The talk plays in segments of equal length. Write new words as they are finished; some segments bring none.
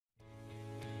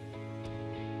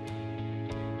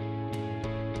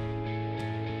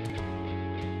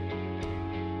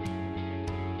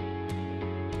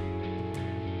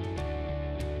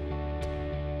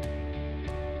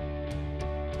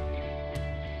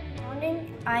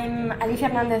I'm Alicia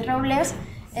Hernández Robles,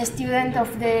 a student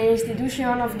of the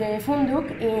institution of the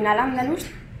Funduq in Al-Andalus.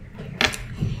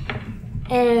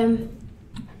 In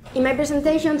my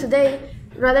presentation today,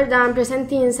 rather than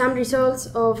presenting some results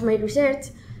of my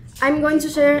research, I'm going to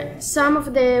share some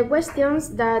of the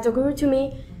questions that occurred to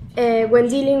me when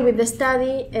dealing with the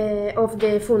study of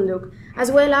the Funduq,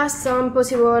 as well as some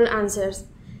possible answers.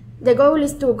 The goal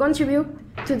is to contribute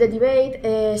to the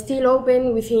debate still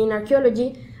open within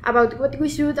archaeology about what we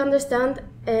should understand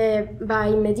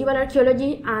by medieval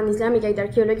archaeology and Islamic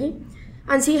archaeology,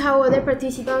 and see how other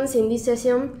participants in this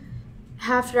session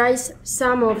have raised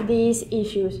some of these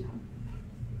issues.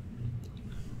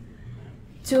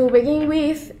 To begin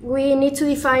with, we need to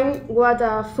define what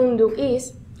a Funduq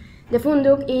is. The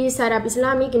Funduq is Arab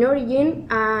Islamic in origin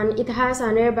and it has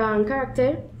an urban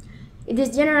character. It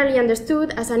is generally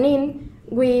understood as an inn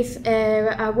with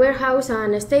a warehouse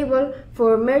and a stable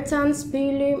for merchants,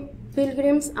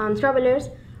 pilgrims and travelers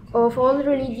of all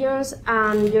religions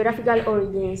and geographical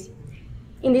origins.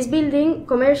 In this building,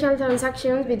 commercial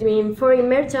transactions between foreign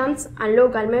merchants and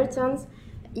local merchants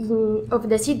of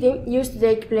the city used to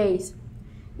take place.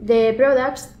 The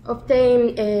products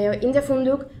obtained in the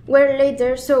Funduq were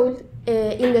later sold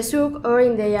in the souk or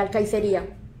in the alcaiceria.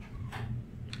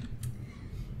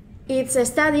 Its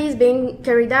study is being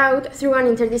carried out through an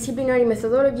interdisciplinary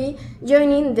methodology,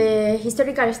 joining the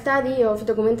historical study of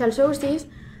documental sources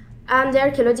and the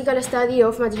archaeological study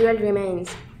of material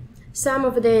remains. Some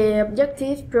of the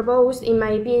objectives proposed in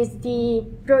my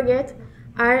PhD project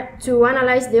are to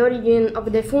analyze the origin of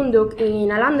the Funduq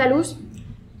in Al-Andalus,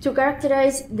 to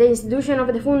characterize the institution of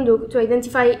the Funduq, to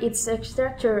identify its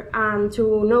structure and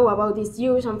to know about its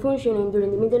use and functioning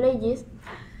during the Middle Ages,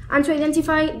 and to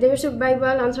identify their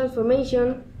survival and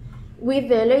transformation with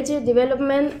the later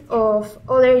development of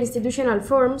other institutional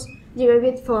forms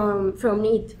derived from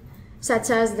it, such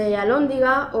as the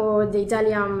Alhóndiga or the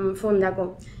Italian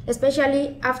Fondaco,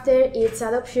 especially after its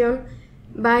adoption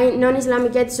by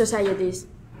non-Islamic societies.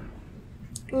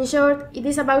 In short, it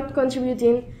is about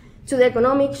contributing to the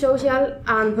economic, social,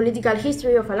 and political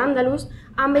history of Al-Andalus,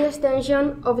 and by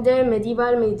extension of the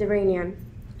medieval Mediterranean.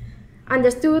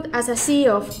 Understood as a sea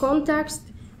of contacts,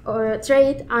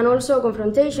 trade, and also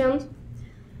confrontations,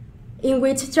 in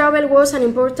which travel was an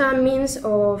important means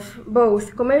of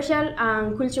both commercial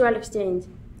and cultural exchange.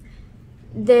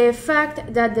 The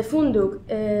fact that the Funduq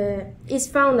is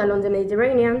found along the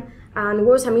Mediterranean and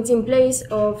was a meeting place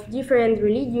of different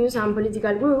religious and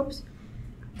political groups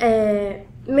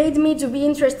made me to be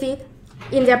interested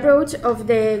in the approach of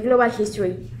the global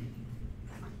history.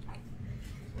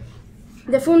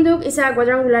 The Funduq is a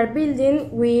quadrangular building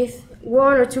with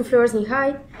 1 or 2 floors in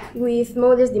height, with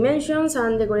modest dimensions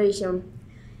and decoration.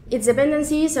 Its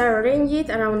dependencies are arranged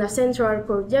around a central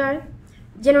courtyard,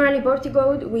 generally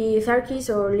porticoed with arches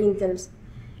or lintels.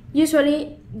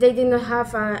 Usually, they did not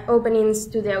have openings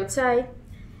to the outside,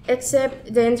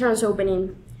 except the entrance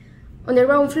opening. On the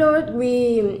ground floor,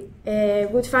 we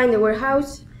would find the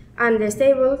warehouse and the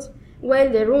stables, while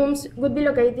the rooms would be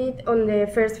located on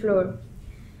the first floor.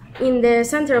 In the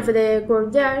center of the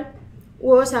courtyard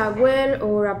was a well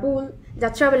or a pool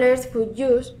that travelers could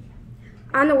use,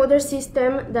 and a water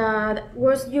system that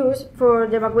was used for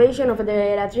the evacuation of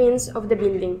the latrines of the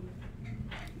building.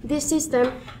 This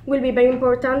system will be very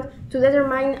important to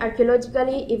determine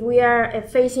archaeologically if we are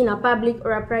facing a public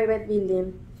or a private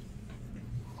building.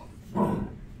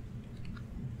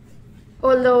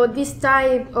 Although this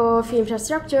type of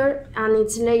infrastructure and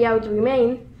its layout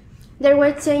remain, there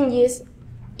were changes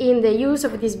in the use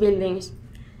of these buildings.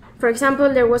 For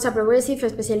example, there was a progressive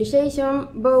specialization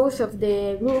both of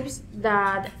the groups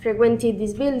that frequented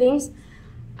these buildings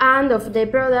and of the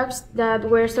products that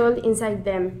were sold inside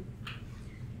them.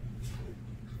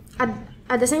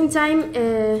 At the same time,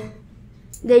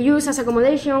 the use as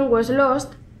accommodation was lost,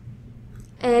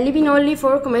 leaving only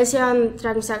for commercial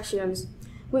transactions.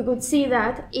 We could see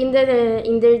that in their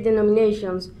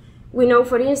denominations. We know,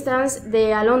 for instance,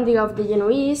 the Alhóndiga of the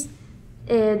Genoese,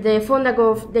 the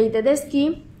Fondaco of the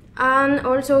Tedeschi, and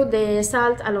also the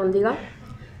Salt Alhóndiga.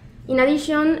 In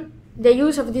addition, the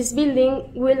use of this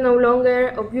building will no longer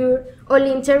occur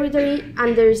only in territory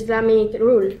under Islamic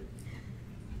rule.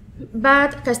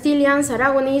 But Castilians,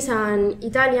 Aragonese, and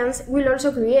Italians will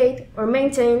also create or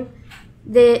maintain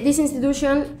this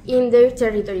institution in their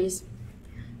territories.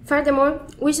 Furthermore,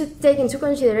 we should take into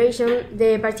consideration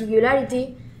the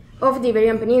particularity of the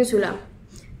Iberian Peninsula,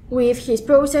 with his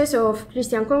process of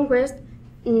Christian conquest,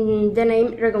 the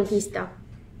name Reconquista.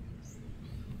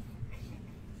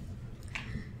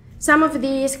 Some of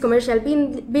these commercial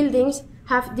buildings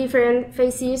have different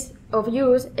phases of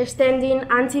use extending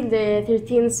until the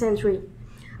 13th century,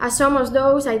 as some of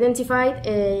those identified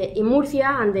in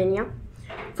Murcia and Denia.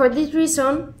 For this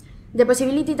reason, the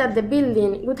possibility that the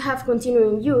building would have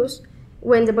continued in use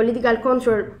when the political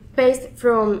control passed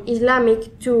from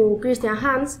Islamic to Christian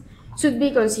hands should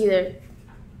be considered.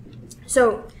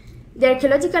 So, the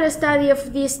archaeological study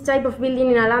of this type of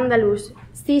building in Al-Andalus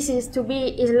ceases to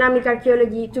be Islamic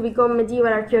archaeology to become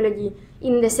medieval archaeology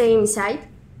in the same site.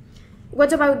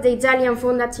 What about the Italian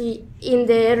Fondaci in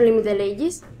the early Middle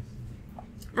Ages?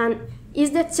 And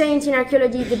is the change in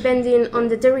archaeology depending on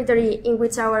the territory in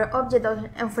which our object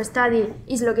of study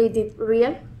is located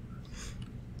real?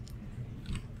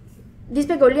 This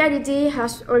peculiarity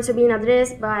has also been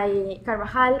addressed by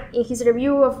Carvajal in his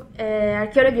review of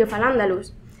archaeology of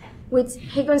Al-Andalus, which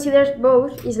he considers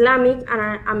both Islamic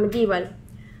and medieval.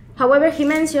 However, he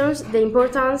mentions the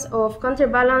importance of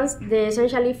counterbalance the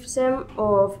essentialism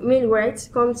of Milgrat's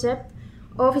concept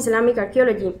of Islamic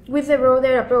archaeology with the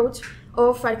broader approach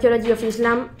of archaeology of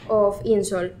Islam of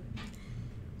Insol.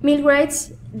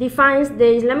 Milgrat defines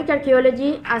the Islamic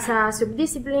archaeology as a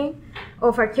subdiscipline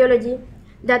of archaeology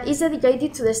that is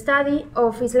dedicated to the study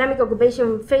of Islamic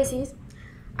occupation phases,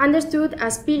 understood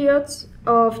as periods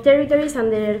of territories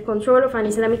under control of an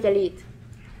Islamic elite,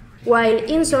 while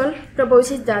Insol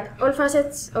proposes that all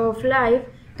facets of life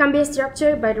can be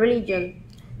structured by religion,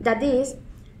 that is,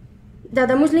 that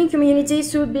a Muslim community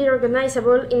should be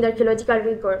recognizable in the archaeological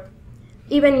record,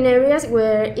 even in areas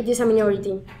where it is a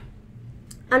minority.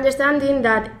 Understanding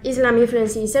that Islam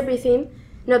influences everything,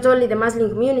 not only the Muslim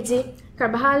community,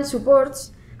 Carvajal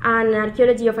supports an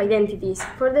archaeology of identities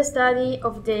for the study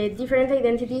of the different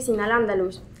identities in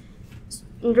Al-Andalus,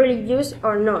 religious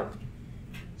or not.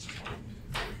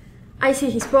 I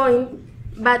see his point,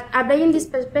 but applying this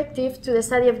perspective to the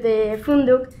study of the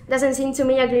Funduq doesn't seem to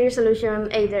me a clear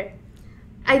solution either.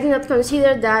 I do not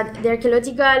consider that the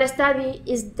archaeological study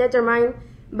is determined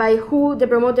by who the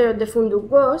promoter of the Funduq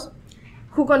was,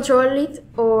 who controlled it,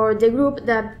 or the group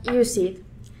that used it.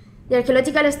 The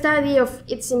archaeological study of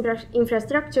its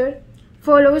infrastructure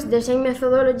follows the same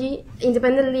methodology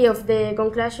independently of the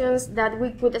conclusions that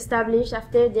we could establish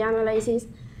after the analysis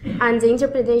and the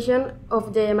interpretation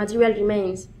of the material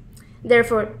remains.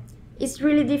 Therefore, it's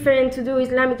really different to do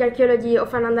Islamic archaeology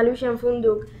of an Andalusian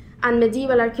Funduq and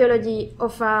medieval archaeology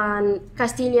of an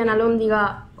Castilian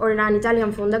Alhóndiga or an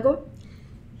Italian Fondaco.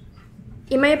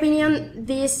 In my opinion,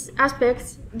 these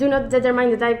aspects do not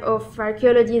determine the type of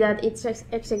archaeology that it's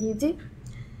executed.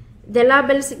 The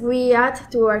labels we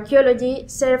add to archaeology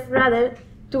serve rather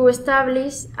to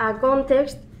establish a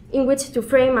context in which to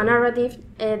frame a narrative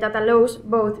that allows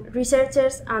both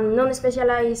researchers and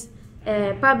non-specialized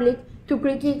public to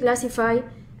quickly classify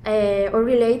or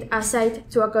relate a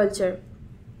site to a culture.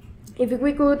 If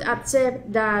we could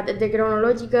accept that the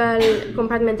chronological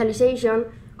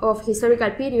compartmentalization of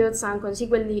historical periods and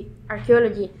consequently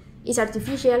archaeology is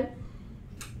artificial,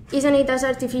 isn't it as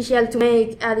artificial to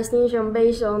make a distinction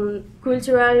based on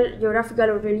cultural, geographical,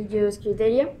 or religious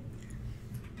criteria?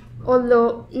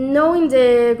 Although knowing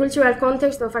the cultural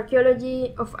context of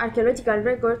archaeological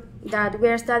record that we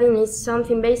are studying is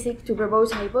something basic to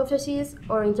propose hypotheses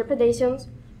or interpretations,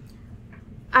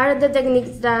 are the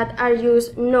techniques that are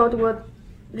used not what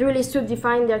really should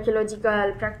define the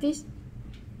archaeological practice?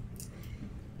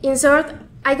 In short,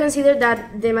 I consider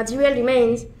that the material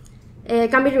remains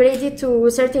can be related to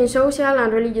certain social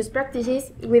and religious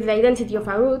practices with the identity of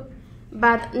a root,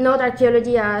 but not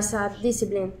archaeology as a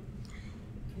discipline.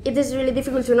 It is really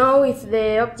difficult to know if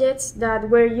the objects that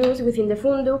were used within the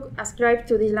Funduq ascribed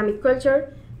to the Islamic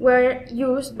culture were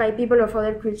used by people of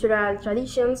other cultural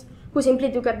traditions who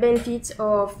simply took advantage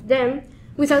of them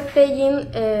without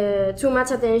paying too much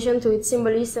attention to its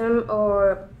symbolism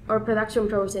or production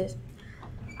process.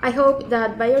 I hope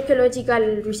that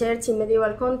bioarchaeological research in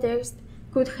medieval context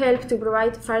could help to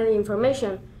provide further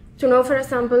information, to know, for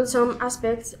example, some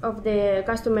aspects of the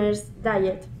customer's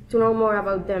diet, to know more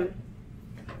about them.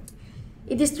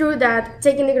 It is true that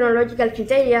taking the chronological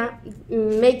criteria,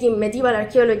 making medieval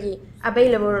archaeology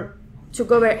available to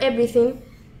cover everything,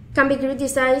 can be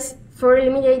criticized for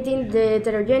eliminating the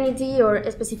heterogeneity or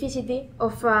specificity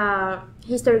of a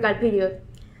historical period.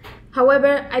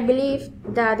 However, I believe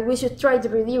that we should try to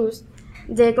reduce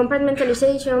the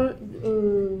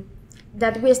compartmentalization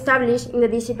that we establish in the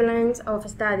disciplines of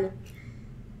study,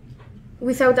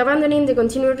 without abandoning the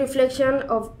continued reflection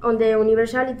on the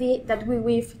universality that we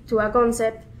weave to a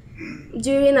concept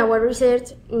during our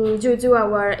research due to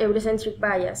our Eurocentric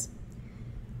bias.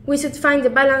 We should find the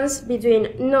balance between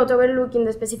not overlooking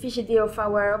the specificity of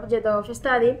our object of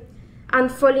study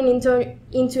and falling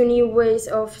into new ways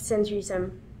of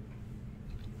centrism.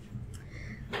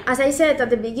 As I said at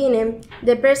the beginning,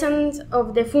 the presence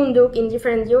of the Funduq in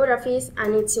different geographies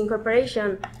and its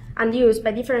incorporation and use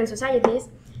by different societies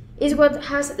is what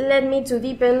has led me to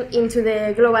deepen into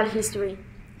the global history.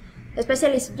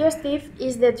 Especially suggestive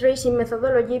is the tracing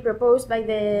methodology proposed by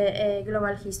the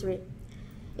global history.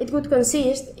 It would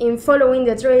consist in following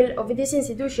the trail of this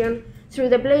institution through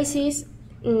the places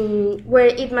where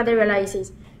it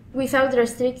materializes, without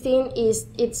restricting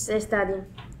its study.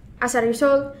 As a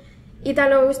result, it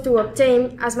allows to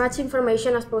obtain as much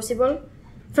information as possible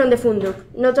from the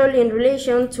Funduq, not only in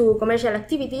relation to commercial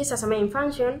activities as a main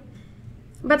function,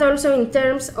 but also in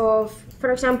terms of,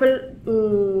 for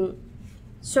example,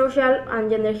 social and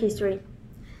gender history.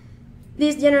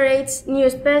 This generates new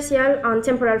spatial and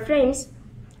temporal frames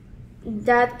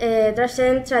that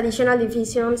transcend traditional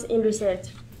divisions in research.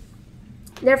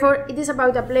 Therefore, it is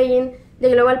about applying the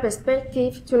global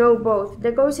perspective to know both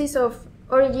the causes of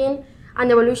origin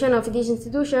and evolution of this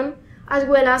institution, as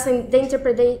well as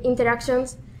the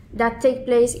interactions that take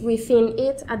place within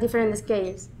it at different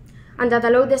scales, and that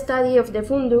allow the study of the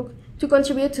Funduq to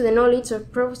contribute to the knowledge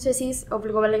of processes of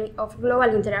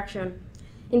global interaction,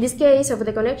 in this case of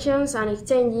the connections and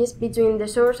exchanges between the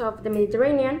source of the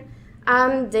Mediterranean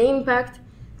and the impact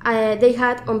they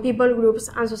had on people, groups,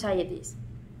 and societies.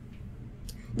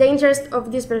 The interest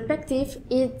of this perspective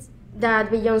is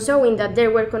that beyond showing that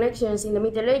there were connections in the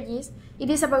Middle Ages, it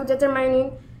is about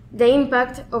determining the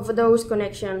impact of those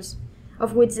connections,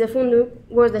 of which the Funduq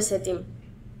was the setting.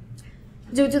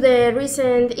 Due to the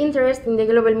recent interest in the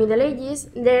global Middle Ages,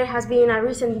 there has been a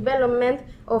recent development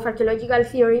of archaeological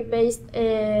theory based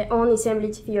on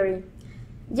assemblage theory.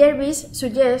 Jervis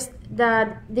suggests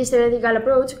that this theoretical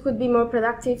approach could be more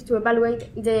productive to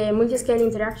evaluate the multi-scale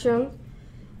interaction,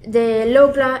 the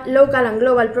local and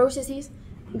global processes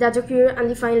that occur and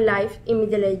define life in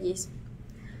Middle Ages.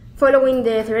 Following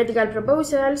the theoretical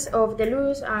proposals of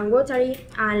Deleuze and Guattari,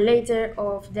 and later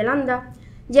of De Landa,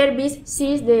 Jervis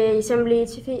sees the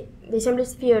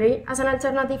assemblage theory as an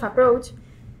alternative approach,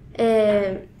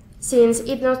 since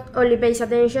it not only pays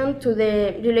attention to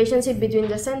the relationship between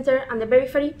the center and the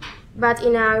periphery, but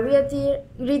in a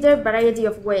greater variety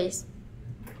of ways.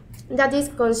 That is,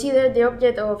 consider the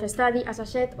object of study as a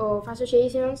set of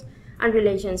associations and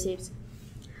relationships.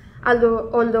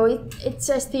 Although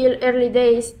it's still early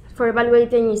days for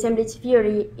evaluating assemblage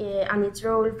theory and its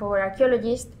role for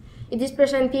archaeologists, it is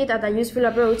presented as a useful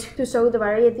approach to show the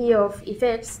variety of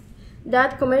effects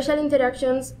that commercial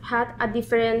interactions had at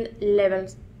different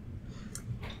levels.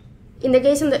 In the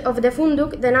case of the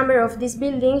Funduq, the number of these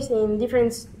buildings in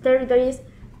different territories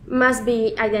must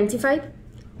be identified.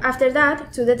 After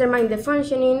that, to determine the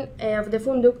functioning of the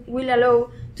Funduq will allow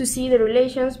to see the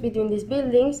relations between these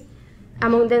buildings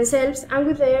among themselves and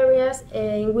with the areas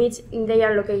in which they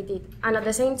are located, and at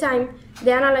the same time,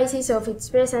 the analysis of its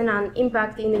presence and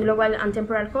impact in the global and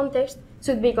temporal context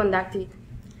should be conducted.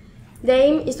 The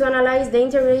aim is to analyze the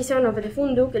integration of the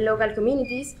Funduq in local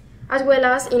communities, as well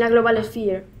as in a global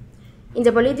sphere, in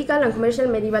the political and commercial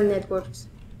medieval networks.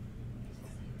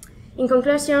 In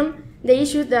conclusion, the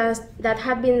issues that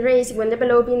had been raised when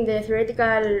developing the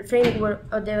theoretical framework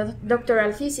of the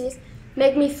doctoral thesis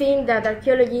make me think that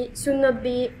archaeology should not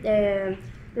be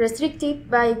restricted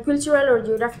by cultural or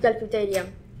geographical criteria,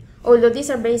 although these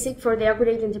are basic for the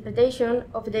accurate interpretation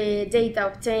of the data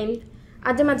obtained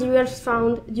and the materials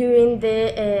found during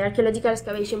the archaeological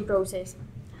excavation process.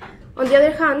 On the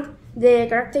other hand, the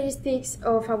characteristics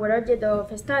of our object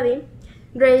of study,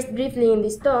 raised briefly in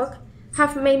this talk,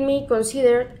 have made me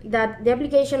consider that the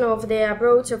application of the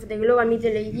approach of the global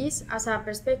Middle Ages as a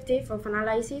perspective of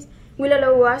analysis will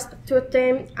allow us to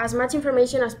obtain as much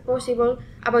information as possible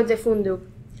about the Funduq,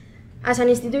 as an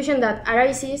institution that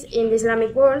arises in the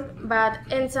Islamic world but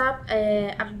ends up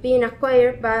being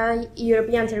acquired by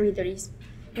European territories,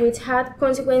 which had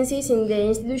consequences in the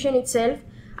institution itself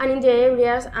and in the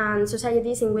areas and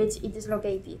societies in which it is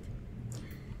located.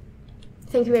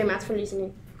 Thank you very much for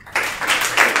listening.